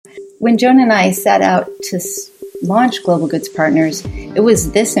When Joan and I set out to launch Global Goods Partners, it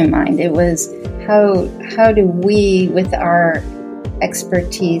was this in mind. It was how do we, with our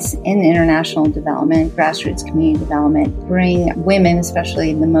expertise in international development, grassroots community development, bring women,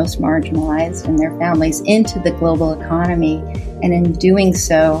 especially the most marginalized and their families, into the global economy, and in doing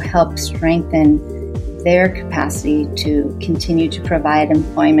so, help strengthen their capacity to continue to provide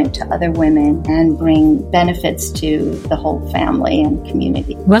employment to other women and bring benefits to the whole family and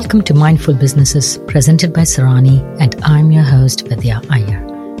community. Welcome to Mindful Businesses, presented by Sarani, and I'm your host, Vidya Iyer.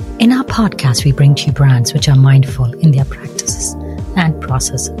 In our podcast, we bring to you brands which are mindful in their practices and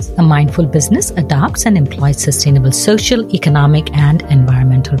processes. A mindful business adopts and employs sustainable social, economic, and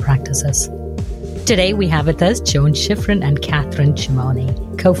environmental practices. Today, we have with us Joan Schifrin and Catherine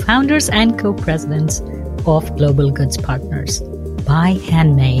Cimoni, co-founders and co-presidents of Global Goods Partners, Buy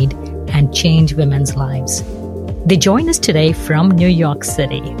Handmade and Change Women's Lives. They join us today from New York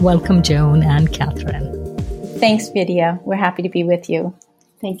City. Welcome, Joan and Catherine. Thanks, Vidya. We're happy to be with you.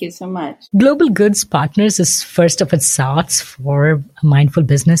 Thank you so much. Global Goods Partners is first of its sorts for mindful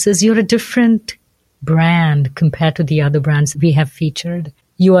businesses. You're a different brand compared to the other brands we have featured.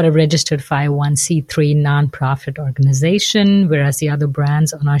 You are a registered 501c3 nonprofit organization, whereas the other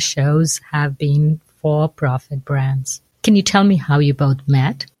brands on our shows have been for-profit brands. Can you tell me how you both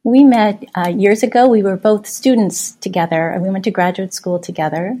met? We met years ago. We were both students together. We went to graduate school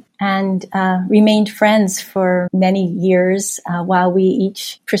together and remained friends for many years while we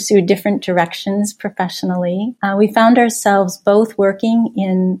each pursued different directions professionally. We found ourselves both working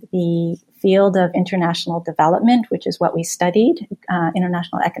in the field of international development, which is what we studied,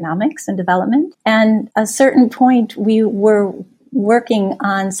 international economics and development. And at a certain point, we were working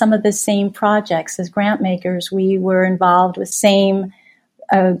on some of the same projects as grant makers. We were involved with same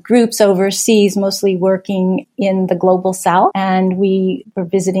groups overseas, mostly working in the global south, and we were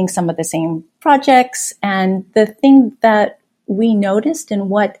visiting some of the same projects. And the thing that we noticed and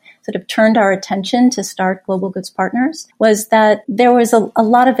what sort of turned our attention to start Global Goods Partners was that there was a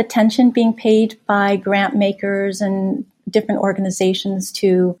lot of attention being paid by grant makers and different organizations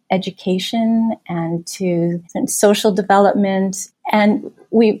to education and to social development. And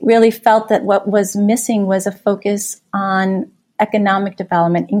we really felt that what was missing was a focus on economic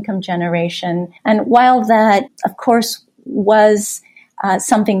development, income generation. And while that, of course, was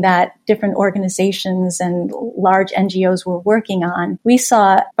something that different organizations and large NGOs were working on, we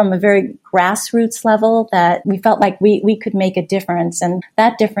saw from a very grassroots level that we felt like we could make a difference. And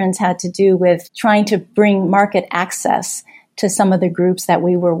that difference had to do with trying to bring market access to some of the groups that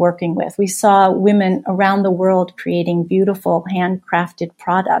we were working with. We saw women around the world creating beautiful handcrafted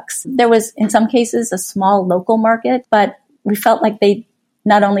products. There was, in some cases, a small local market, but we felt like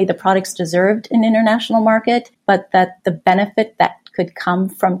not only the products deserved an international market, but that the benefit that could come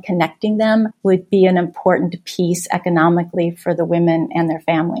from connecting them would be an important piece economically for the women and their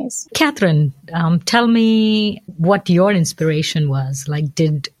families. Catherine, tell me what your inspiration was. Like,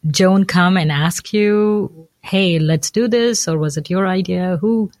 did Joan come and ask you, hey, let's do this? Or was it your idea?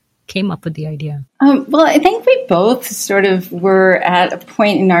 Who came up with the idea? Well, I think we both sort of were at a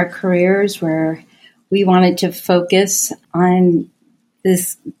point in our careers where we wanted to focus on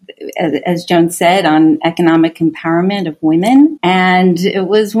this, as Joan said, on economic empowerment of women. And it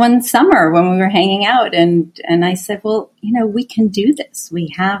was one summer when we were hanging out and I said, well, we can do this.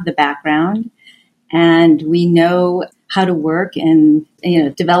 We have the background and we know how to work in,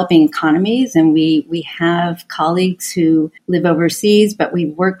 developing economies. And we have colleagues who live overseas, but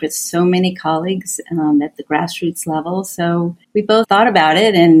we've worked with so many colleagues at the grassroots level. So we both thought about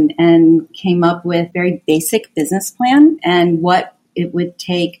it and came up with a very basic business plan and what it would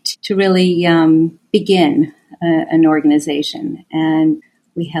take to really begin an organization. And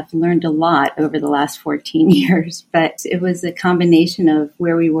we have learned a lot over the last 14 years, but it was a combination of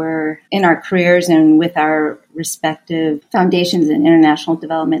where we were in our careers and with our respective foundations and international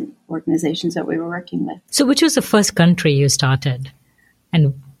development organizations that we were working with. So which was the first country you started?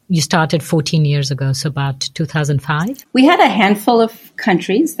 And you started 14 years ago, so about 2005? We had a handful of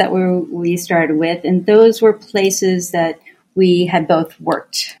countries that we started with, and those were places that we had both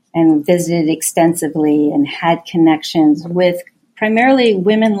worked and visited extensively and had connections with primarily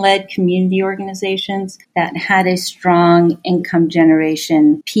women-led community organizations that had a strong income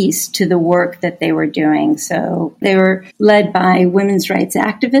generation piece to the work that they were doing. So they were led by women's rights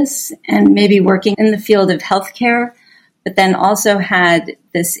activists and maybe working in the field of healthcare, but then also had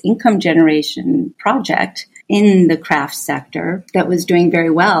this income generation project in the craft sector that was doing very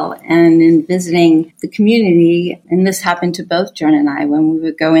well. And in visiting the community, and this happened to both Joan and I, when we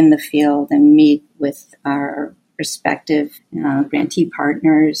would go in the field and meet with our respective grantee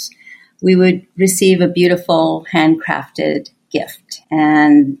partners, we would receive a beautiful handcrafted gift.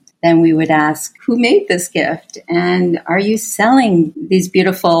 And then we would ask, who made this gift? And are you selling these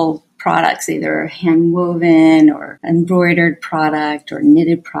beautiful products, either hand woven or embroidered product or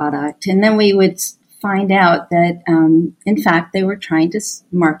knitted product? And then we would find out that, in fact, they were trying to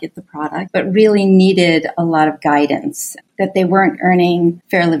market the product, but really needed a lot of guidance, that they weren't earning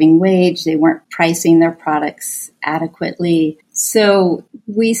fair living wage, they weren't pricing their products adequately. So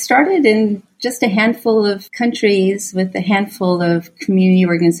we started in just a handful of countries with a handful of community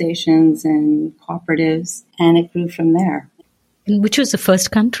organizations and cooperatives, and it grew from there. And which was the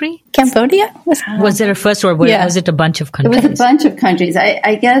first country? Cambodia? Was there a first, or was it a bunch of countries? It was a bunch of countries.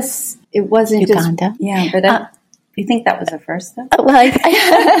 I guess it wasn't Uganda. But you think that was the first, though?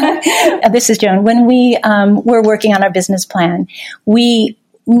 This is Joan. When we were working on our business plan, we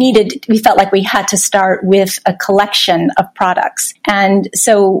felt like we had to start with a collection of products. And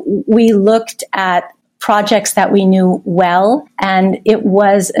so we looked at projects that we knew well, and it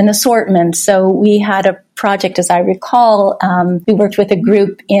was an assortment. So we had a project, as I recall, we worked with a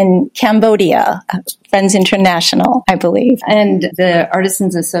group in Cambodia, Friends International, I believe. And the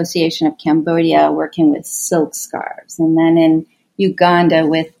Artisans Association of Cambodia working with silk scarves. And then in Uganda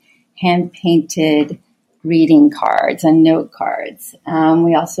with hand-painted greeting cards and note cards.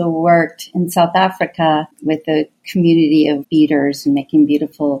 We also worked in South Africa with a community of beaders and making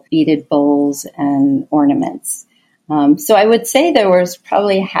beautiful beaded bowls and ornaments. So I would say there was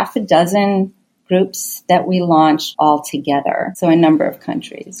probably half a dozen groups that we launched all together. So a number of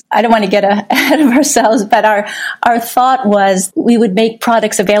countries. I don't want to get ahead of ourselves, but our thought was we would make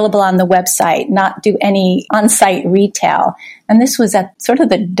products available on the website, not do any on-site retail. And this was at sort of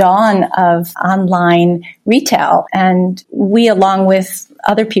the dawn of online retail. And we, along with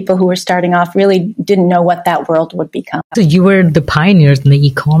other people who were starting off, really didn't know what that world would become. So you were the pioneers in the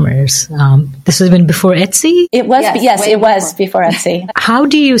e-commerce. This was been before Etsy? It was, yes, it was before Etsy. How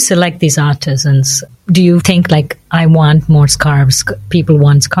do you select these artisans? Do you think like, I want more scarves, people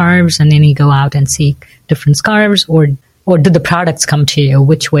want scarves, and then you go out and seek different scarves, or do the products come to you?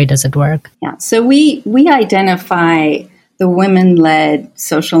 Which way does it work? Yeah, so we identify the women-led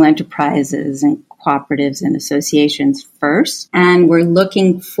social enterprises and cooperatives and associations first. And we're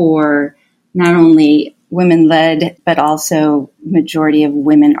looking for not only women-led, but also majority of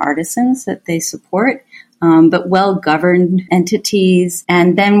women artisans that they support, but well-governed entities.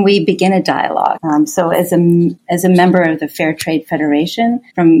 And then we begin a dialogue. So as a member of the Fair Trade Federation,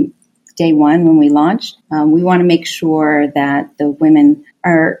 from day one when we launched, we want to make sure that the women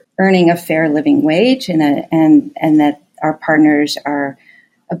are earning a fair living wage and that our partners are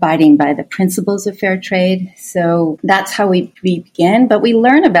abiding by the principles of fair trade. So that's how we begin. But we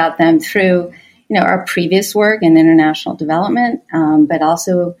learn about them through, our previous work in international development, but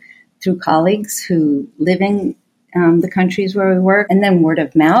also through colleagues who live in the countries where we work, and then word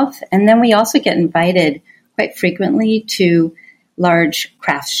of mouth. And then we also get invited quite frequently to large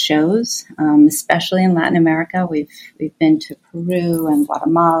crafts shows, especially in Latin America. We've been to Peru and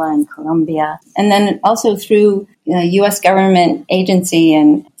Guatemala and Colombia. And then also through U.S. government agency,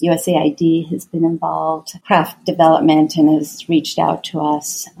 and USAID has been involved, craft development, and has reached out to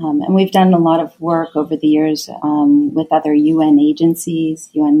us. And we've done a lot of work over the years with other UN agencies,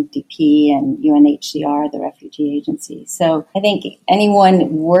 UNDP and UNHCR, the refugee agency. So I think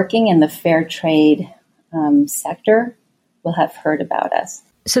anyone working in the fair trade sector will have heard about us.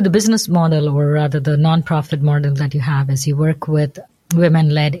 So the business model, or rather the nonprofit model that you have, is you work with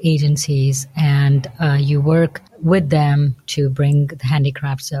women-led agencies and you work with them to bring the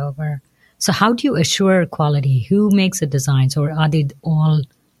handicrafts over. So how do you assure quality? Who makes the designs, or are they all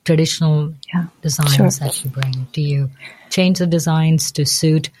traditional designs that you bring? Do you change the designs to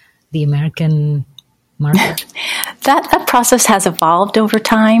suit the American market? That process has evolved over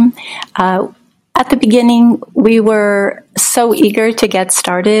time. At the beginning, we were so eager to get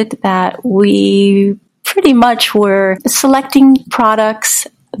started that we pretty much were selecting products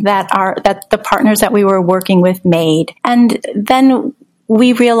that the partners that we were working with made. And then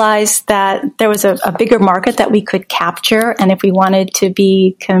we realized that there was a bigger market that we could capture. And if we wanted to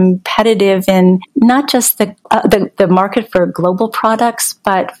be competitive in not just the market for global products,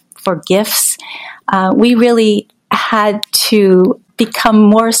 but for gifts, we really had to become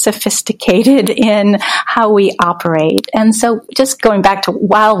more sophisticated in how we operate. And so just going back to,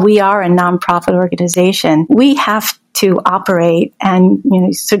 while we are a nonprofit organization, we have to operate and,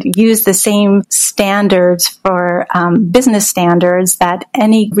 sort of use the same standards for business standards that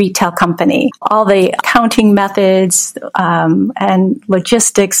any retail company, all the accounting methods and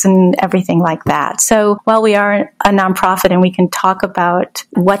logistics and everything like that. So while we are a nonprofit and we can talk about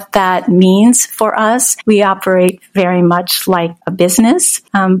what that means for us, we operate very much like a business.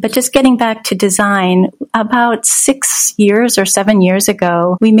 But just getting back to design, about 6 years or 7 years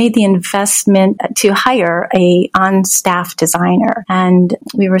ago, we made the investment to hire a on-staff designer. And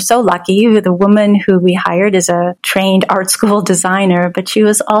we were so lucky. The woman who we hired is a trained art school designer, but she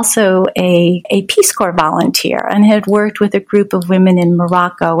was also a Peace Corps volunteer and had worked with a group of women in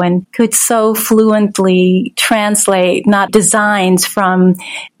Morocco and could so fluently translate not designs from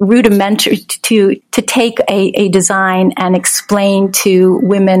rudimentary to take a design and explain to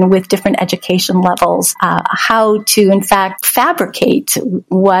women with different education levels how to in fact fabricate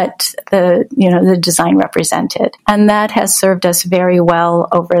what the design represented. And that has served us very well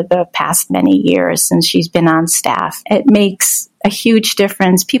over the past many years since she's been on staff. It makes a huge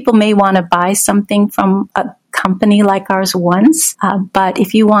difference. People may want to buy something from a company like ours once, but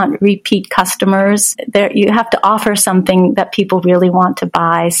if you want repeat customers, you have to offer something that people really want to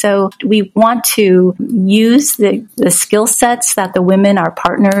buy. So we want to use the skill sets that the women, our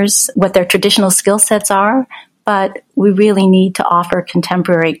partners, what their traditional skill sets are, but we really need to offer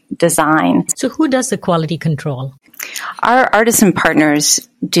contemporary design. So who does the quality control? Our artisan partners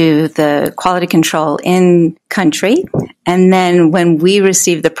do the quality control in country. And then when we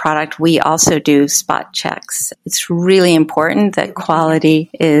receive the product, we also do spot checks. It's really important that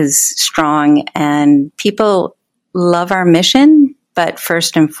quality is strong, and people love our mission, but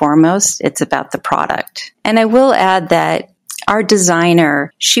first and foremost, it's about the product. And I will add that our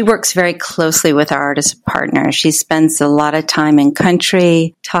designer, she works very closely with our artist partners. She spends a lot of time in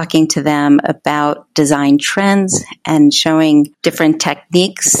country talking to them about design trends and showing different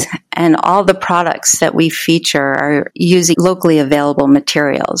techniques. And all the products that we feature are using locally available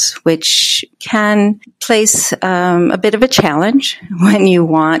materials, which can place a bit of a challenge when you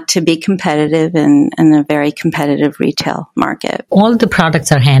want to be competitive in a very competitive retail market. All the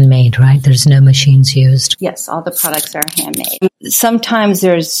products are handmade, right? There's no machines used. Yes, all the products are handmade. Sometimes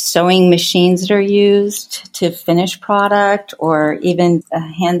there's sewing machines that are used to finish product, or even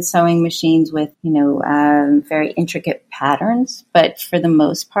hand sewing machines with, very intricate patterns. But for the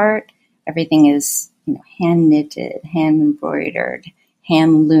most part, everything is, hand knitted, hand embroidered,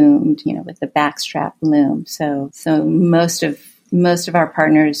 hand loomed, with the backstrap loom. So most of our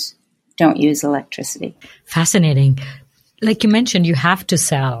partners don't use electricity. Fascinating. Like you mentioned, you have to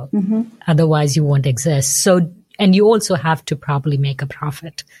sell, otherwise you won't exist. And you also have to probably make a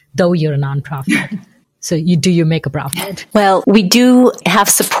profit, though you're a nonprofit. So do you make a profit? Well, we do have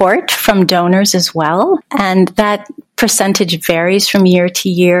support from donors as well, and that percentage varies from year to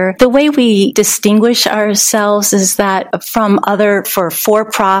year. The way we distinguish ourselves is that from other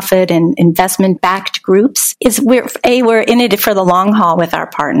for-profit and investment-backed groups is we're in it for the long haul with our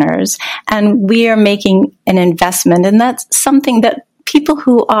partners, and we are making an investment, and that's something that people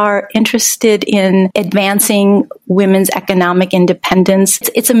who are interested in advancing women's economic independence,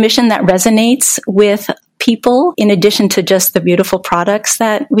 it's a mission that resonates with people in addition to just the beautiful products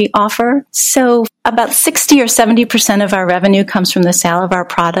that we offer. So about 60 or 70% of our revenue comes from the sale of our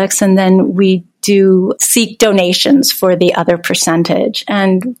products, and then we do seek donations for the other percentage.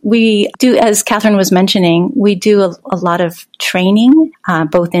 And we do, as Catherine was mentioning, we do a lot of training,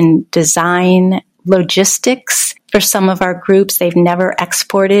 both in design, logistics. For some of our groups, they've never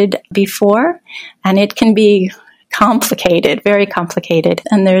exported before, and it can be complicated, very complicated.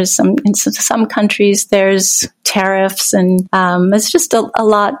 And there's in some countries, there's tariffs, and it's just a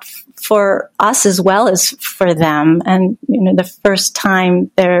lot for us as well as for them. And, the first time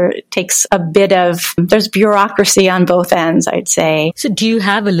there takes a bit of, there's bureaucracy on both ends, I'd say. So do you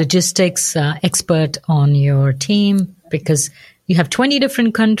have a logistics expert on your team? Because you have 20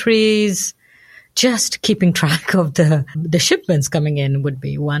 different countries. Just keeping track of the shipments coming in would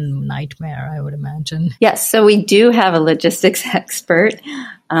be one nightmare, I would imagine. Yes, so we do have a logistics expert,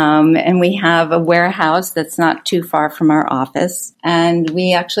 and we have a warehouse that's not too far from our office. And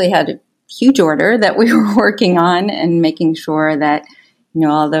we actually had a huge order that we were working on and making sure that,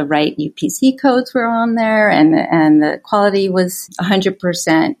 all the right UPC codes were on there, and the quality was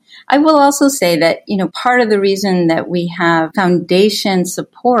 100%. I will also say that, part of the reason that we have foundation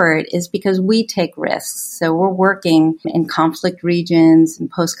support is because we take risks. So we're working in conflict regions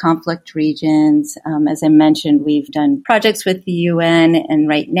and post-conflict regions. As I mentioned, we've done projects with the UN, and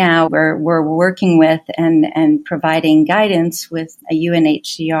right now we're working with and providing guidance with a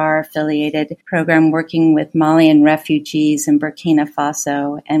UNHCR affiliated program working with Malian refugees in Burkina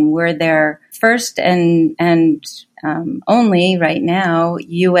Faso. And we're their first and only right now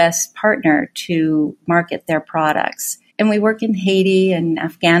U.S. partner to market their products. And we work in Haiti and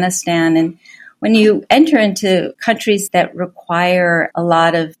Afghanistan. And when you enter into countries that require a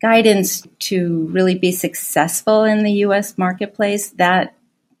lot of guidance to really be successful in the U.S. marketplace, that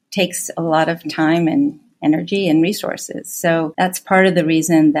takes a lot of time and energy and resources. So that's part of the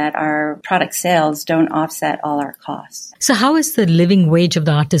reason that our product sales don't offset all our costs. So how is the living wage of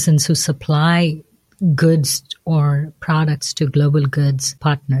the artisans who supply goods or products to global goods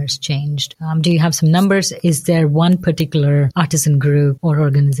partners changed? Do you have some numbers? Is there one particular artisan group or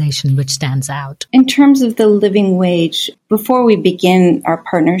organization which stands out? In terms of the living wage, before we begin our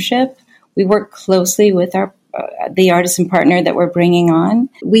partnership, we work closely with the artisan partner that we're bringing on.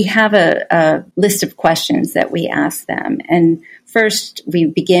 We have a list of questions that we ask them. And first, we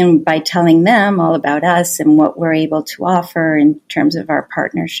begin by telling them all about us and what we're able to offer in terms of our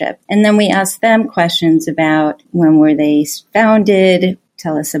partnership. And then we ask them questions about when were they founded,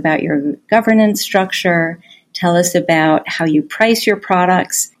 tell us about your governance structure, tell us about how you price your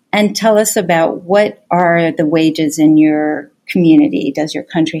products, and tell us about what are the wages in your community. Does your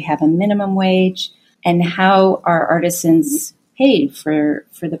country have a minimum wage? And how are artisans paid for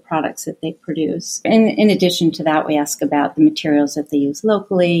the products that they produce? And in addition to that, we ask about the materials that they use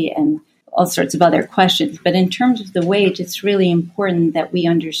locally and all sorts of other questions. But in terms of the wage, it's really important that we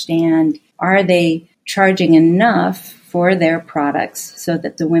understand, are they charging enough for their products so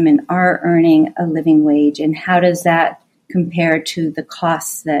that the women are earning a living wage? And how does that compare to the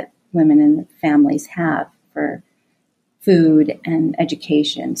costs that women and families have for food and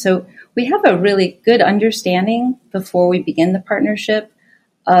education? So we have a really good understanding before we begin the partnership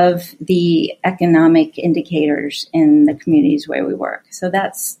of the economic indicators in the communities where we work. So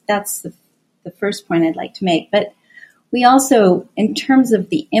that's the first point I'd like to make. But we also, in terms of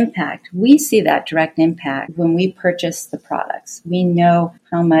the impact, we see that direct impact when we purchase the products. We know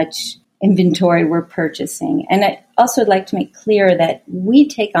how much inventory we're purchasing. And I also would like to make clear that we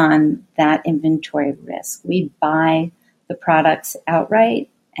take on that inventory risk. We buy the products outright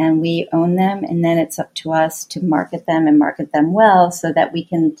and we own them, and then it's up to us to market them and market them well so that we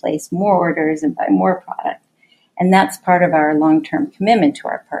can place more orders and buy more product. And that's part of our long-term commitment to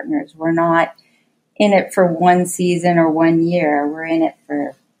our partners. We're not in it for one season or 1 year. We're in it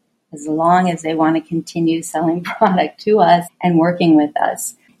for as long as they want to continue selling product to us and working with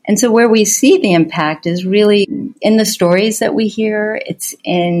us. And so where we see the impact is really in the stories that we hear. It's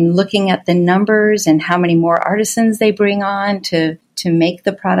in looking at the numbers and how many more artisans they bring on to make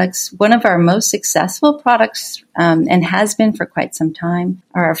the products. One of our most successful products, and has been for quite some time,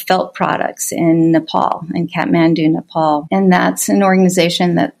 are our felt products in Nepal, in Kathmandu, Nepal. And that's an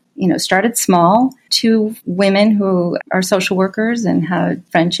organization that started small. 2 women who are social workers and had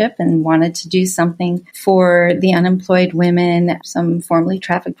friendship and wanted to do something for the unemployed women, some formerly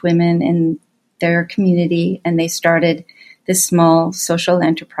trafficked women in their community. And they started this small social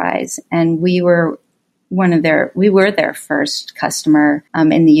enterprise. And we were their first customer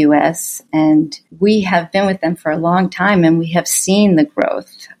in the U.S. And we have been with them for a long time, and we have seen the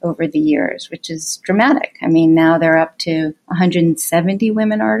growth over the years, which is dramatic. I mean, now they're up to 170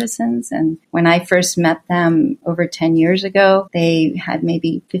 women artisans. And when I first met them over 10 years ago, they had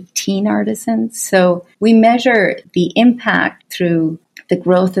maybe 15 artisans. So we measure the impact through the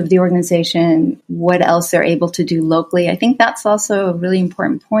growth of the organization, what else they're able to do locally. I think that's also a really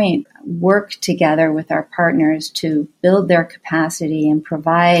important point. Work together with our partners to build their capacity and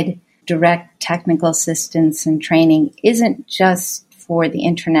provide direct technical assistance and training isn't just for the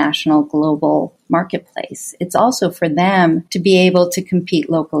international global marketplace. It's also for them to be able to compete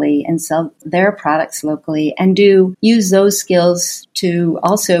locally and sell their products locally and use those skills to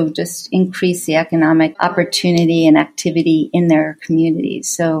also just increase the economic opportunity and activity in their communities.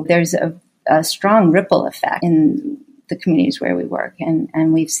 So there's a strong ripple effect in the communities where we work,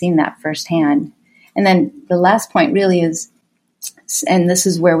 and we've seen that firsthand. And then the last point really is, and this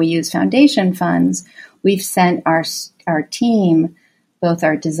is where we use foundation funds, we've sent our team, both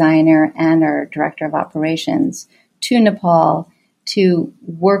our designer and our director of operations, to Nepal to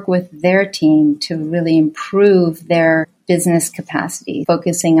work with their team to really improve their business capacity,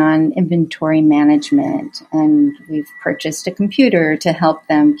 focusing on inventory management. And we've purchased a computer to help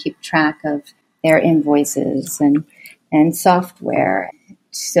them keep track of their invoices and software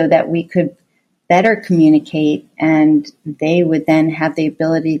so that we could better communicate, and they would then have the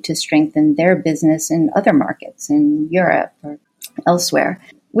ability to strengthen their business in other markets in Europe or elsewhere.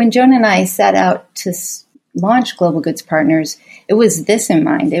 When Joan and I set out to launch Global Goods Partners, it was this in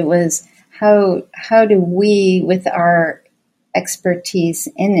mind. It was how do we, with our expertise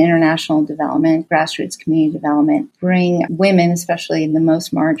in international development, grassroots community development, bring women, especially the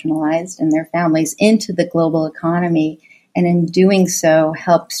most marginalized, and their families into the global economy, and in doing so,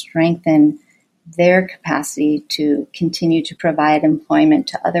 help strengthen their capacity to continue to provide employment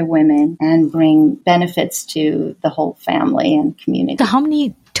to other women and bring benefits to the whole family and community. So how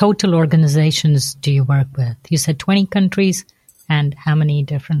many total organizations do you work with? You said 20 countries. And how many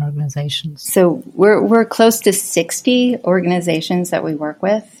different organizations? So we're close to 60 organizations that we work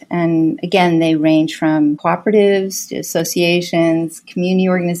with. And again, they range from cooperatives to associations, community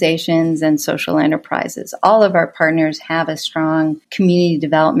organizations, and social enterprises. All of our partners have a strong community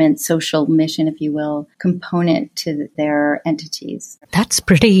development, social mission, if you will, component to their entities. That's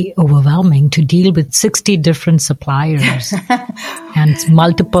pretty overwhelming to deal with 60 different suppliers and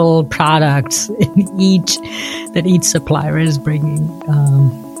multiple products in each supplier is bringing.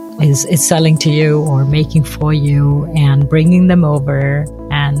 Is selling to you or making for you and bringing them over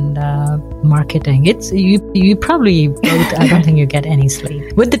and marketing. It's you probably both, I don't think you get any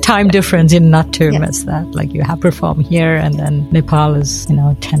sleep. With the time difference, not to miss that. Like you have performed here and then Nepal is, 10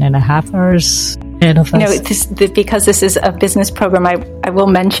 and a half hours ahead of us. Because this is a business program, I will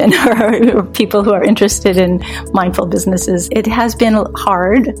mention or people who are interested in mindful businesses. It has been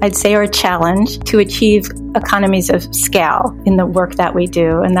hard, I'd say, or a challenge to achieve economies of scale in the work that we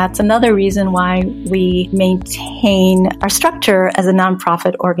do. And that's another reason why we maintain our structure as a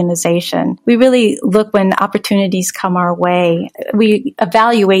nonprofit organization. We really look when opportunities come our way. We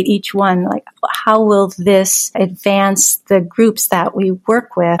evaluate each one, like how will this advance the groups that we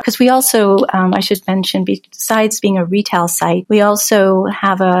work with? Because we also, I should mention, besides being a retail site, we also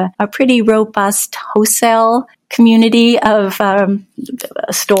have a pretty robust wholesale community of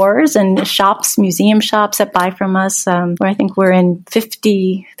stores and shops, museum shops that buy from us. Where I think we're in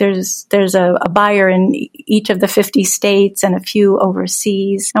 50. There's a buyer in each of the 50 states and a few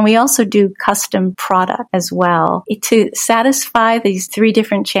overseas. And we also do custom product as well to satisfy these three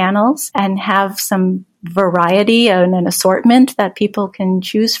different channels and have some variety and an assortment that people can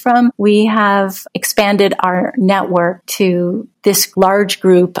choose from. We have expanded our network to this large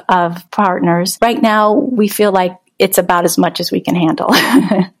group of partners. Right now, we feel like it's about as much as we can handle,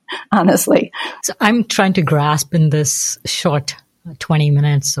 honestly. So I'm trying to grasp in this short 20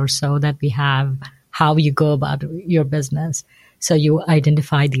 minutes or so that we have how you go about your business. So you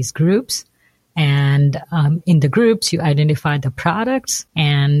identify these groups. And in the groups, you identify the products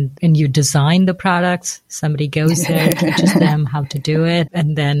and you design the products. Somebody goes there, teaches them how to do it.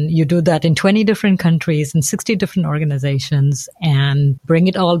 And then you do that in 20 different countries and 60 different organizations and bring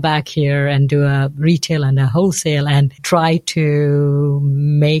it all back here and do a retail and a wholesale and try to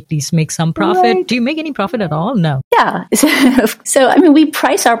make some profit. Right. Do you make any profit at all? No. Yeah. So, we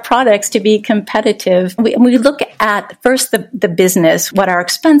price our products to be competitive. We look at first the business, what our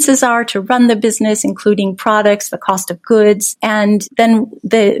expenses are to run the business, including products, the cost of goods, and then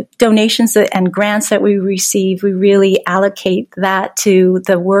the donations and grants that we receive, we really allocate that to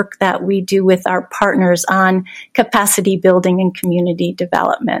the work that we do with our partners on capacity building and community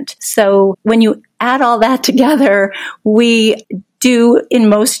development. So when you add all that together, we do, in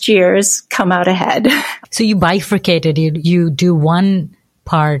most years, come out ahead. So you bifurcated, you do one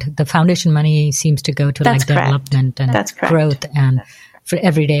part, the foundation money seems to go to development and growth, and for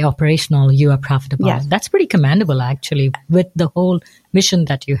everyday operational, you are profitable. Yes. That's pretty commendable, actually, with the whole mission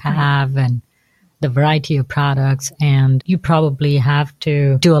that you have and the variety of products. And you probably have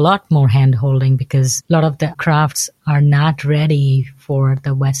to do a lot more hand-holding because a lot of the crafts are not ready for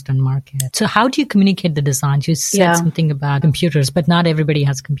the Western market. So how do you communicate the designs? You said something about computers, but not everybody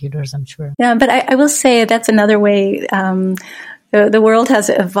has computers, I'm sure. Yeah, but I will say that's another way. The world has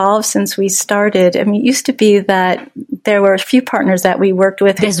evolved since we started. It used to be that there were a few partners that we worked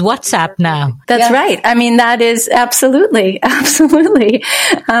with. There's WhatsApp now. That's right. That is absolutely.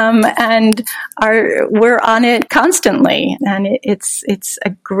 And we're on it constantly. And it's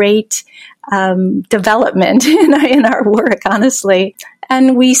a great development in our work, honestly.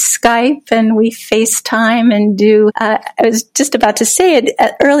 and we Skype and we FaceTime and do, I was just about to say it,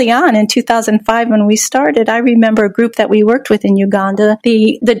 early on in 2005 when we started, I remember a group that we worked with in Uganda.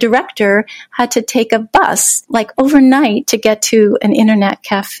 The director had to take a bus like overnight to get to an internet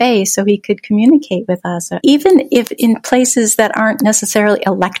cafe so he could communicate with us. Even if in places that aren't necessarily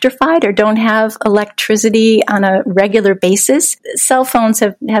electrified or don't have electricity on a regular basis, cell phones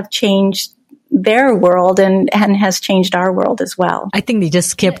have changed their world and has changed our world as well. I think they just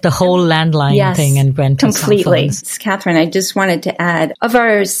skipped the whole landline thing and went to completely. Cell phones. Catherine, I just wanted to add, of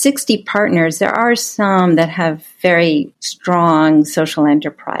our 60 partners, there are some that have very strong social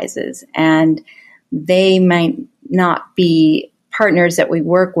enterprises, and they might not be partners that we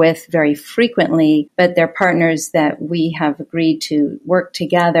work with very frequently, but they're partners that we have agreed to work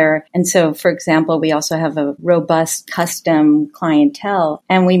together. And so, for example, we also have a robust custom clientele,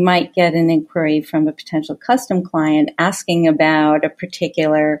 and we might get an inquiry from a potential custom client asking about a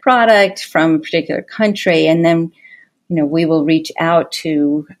particular product from a particular country. And then, we will reach out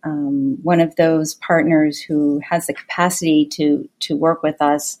to one of those partners who has the capacity to work with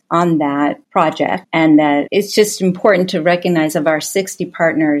us on that project. And that it's just important to recognize, of our 60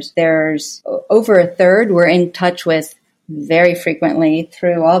 partners, there's over a third we're in touch with very frequently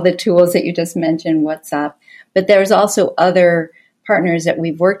through all the tools that you just mentioned, WhatsApp. But there's also other partners that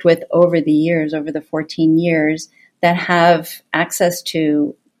we've worked with over the years, over the 14 years, that have access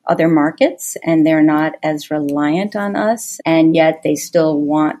to other markets, and they're not as reliant on us, and yet they still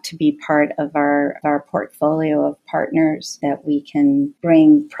want to be part of our portfolio of partners that we can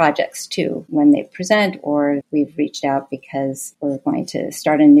bring projects to when they present, or we've reached out because we're going to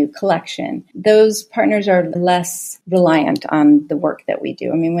start a new collection. Those partners are less reliant on the work that we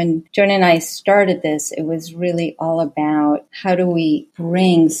do. I mean, when Joan and I started this, it was really all about how do we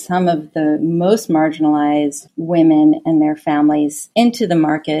bring some of the most marginalized women and their families into the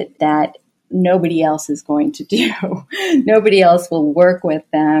market that nobody else is going to do. Nobody else will work with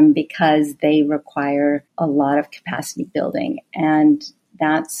them because they require a lot of capacity building. And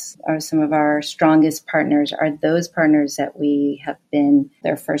that's some of our strongest partners, are those partners that we have been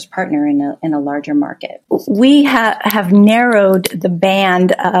their first partner in a larger market. We have narrowed the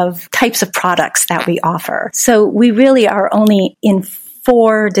band of types of products that we offer. So we really are only in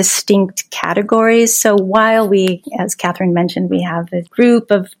 4 distinct categories. So while we, as Catherine mentioned, we have a group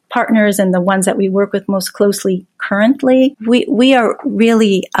of partners and the ones that we work with most closely currently, we are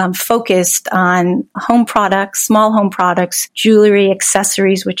really focused on home products, small home products, jewelry,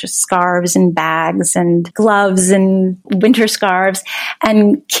 accessories, which are scarves and bags and gloves and winter scarves.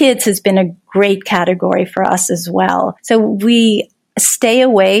 And kids has been a great category for us as well. So we stay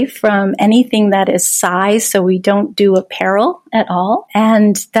away from anything that is size, so we don't do apparel at all.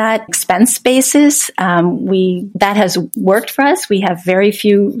 And that expense basis, that has worked for us. We have very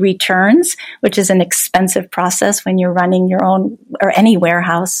few returns, which is an expensive process when you're running your own or any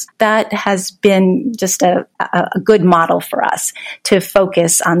warehouse. That has been just a good model for us to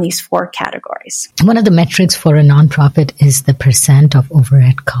focus on these 4 categories. One of the metrics for a nonprofit is the % of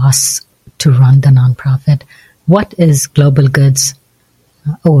overhead costs to run the nonprofit. What is Global Goods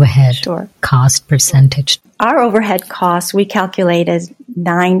overhead cost percentage? Our overhead costs we calculate as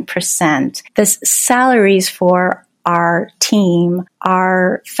 9%. The salaries for our team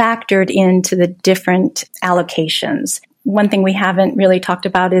are factored into the different allocations. One thing we haven't really talked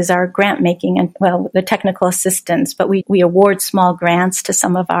about is our grant making and, the technical assistance, but we award small grants to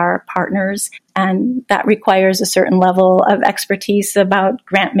some of our partners, and that requires a certain level of expertise about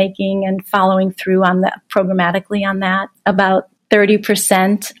grant making and following through on that programmatically on that. About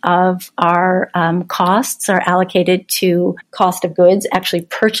 30% of our costs are allocated to cost of goods, actually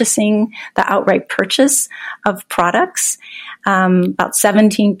purchasing the outright purchase of products. About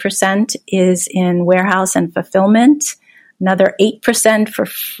 17% is in warehouse and fulfillment. Another 8% for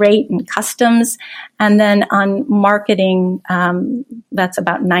freight and customs. And then on marketing, that's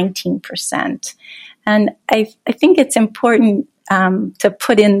about 19%. And I think it's important to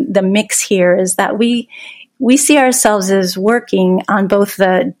put in the mix here is that we see ourselves as working on both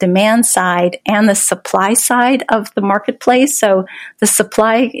the demand side and the supply side of the marketplace. So the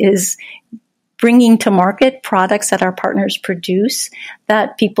supply is bringing to market products that our partners produce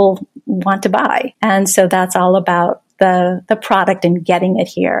that people want to buy. And so that's all about the product and getting it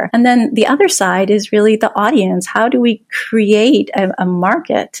here. And then the other side is really the audience. How do we create a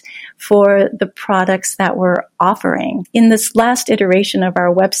market for the products that we're offering. In this last iteration of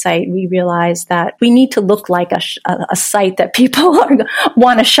our website, we realized that we need to look like a site that people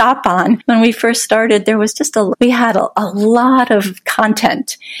want to shop on. When we first started, there was we had a lot of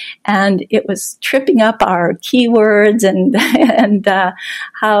content, and it was tripping up our keywords and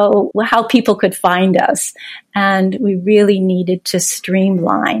how people could find us. And we really needed to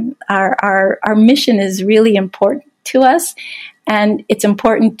streamline. Our mission is really important to us, and it's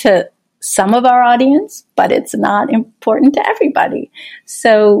important to some of our audience, but it's not important to everybody.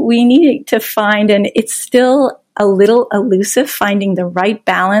 So we needed to find, and it's still a little elusive, finding the right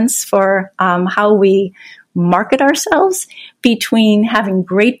balance for how we market ourselves between having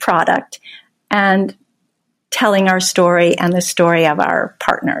great product and telling our story and the story of our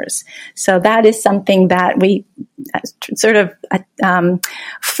partners. So that is something that we sort of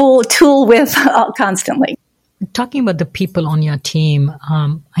full tool with constantly. Talking about the people on your team,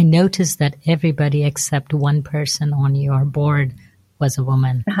 I noticed that everybody except one person on your board was a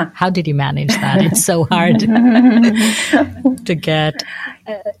woman. Uh-huh. How did you manage that? It's so hard to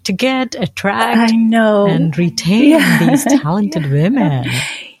attract, and retain these talented women.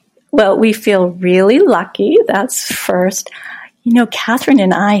 Well, we feel really lucky. That's first. Catherine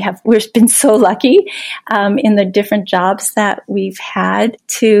and we've been so lucky in the different jobs that we've had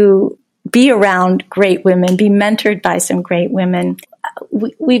to be around great women, be mentored by some great women.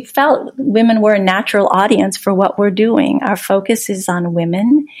 We felt women were a natural audience for what we're doing. Our focus is on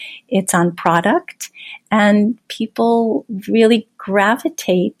women. It's on product, and people really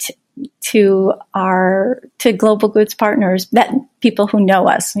gravitate to Global Goods Partners, that people who know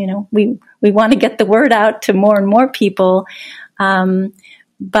us. We want to get the word out to more and more people,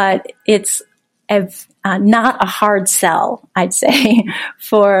 but it's not a hard sell, I'd say,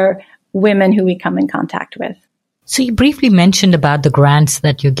 for women who we come in contact with. So you briefly mentioned about the grants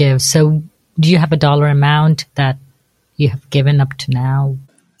that you give. So do you have a dollar amount that you have given up to now?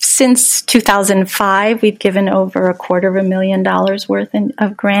 Since 2005, we've given over $250,000 worth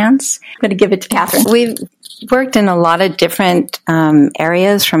of grants. I'm going to give it to Catherine. We've worked in a lot of different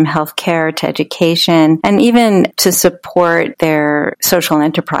areas, from healthcare to education, and even to support their social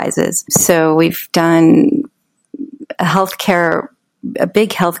enterprises. So we've done a big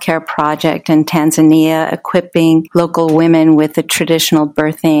healthcare project in Tanzania, equipping local women with a traditional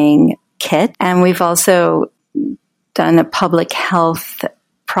birthing kit. And we've also done a public health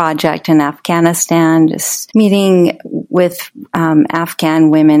project in Afghanistan, just meeting with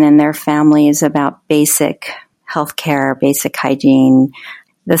Afghan women and their families about basic healthcare, basic hygiene.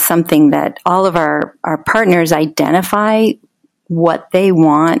 That's something that all of our partners identify what they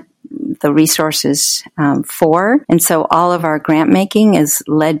want the resources for. And so all of our grant making is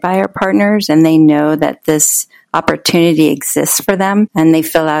led by our partners, and they know that this opportunity exists for them, and they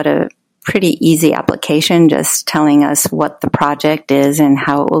fill out a pretty easy application just telling us what the project is and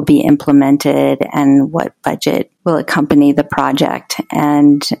how it will be implemented and what budget will accompany the project,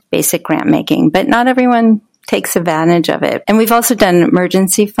 and basic grant making. But not everyone takes advantage of it. And we've also done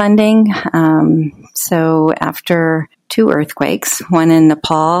emergency funding. So after 2 earthquakes, one in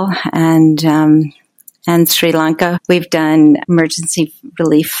Nepal and Sri Lanka, we've done emergency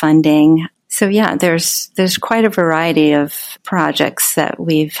relief funding. So yeah, there's quite a variety of projects that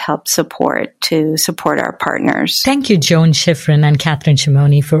we've helped support to support our partners. Thank you, Joan Schifrin and Catherine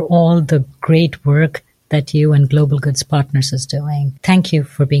Shimoni, for all the great work that you and Global Goods Partners is doing. Thank you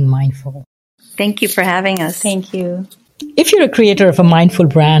for being mindful. Thank you for having us. Thank you. If you're a creator of a mindful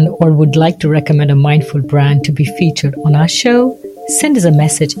brand or would like to recommend a mindful brand to be featured on our show, send us a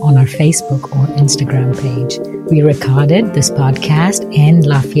message on our Facebook or Instagram page. We recorded this podcast in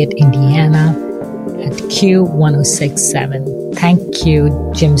Lafayette, Indiana at Q1067. Thank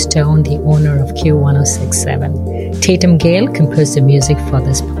you, Jim Stone, the owner of Q1067. Tatum Gale composed the music for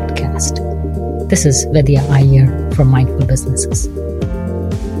this podcast. This is Vidya Iyer from Mindful Businesses.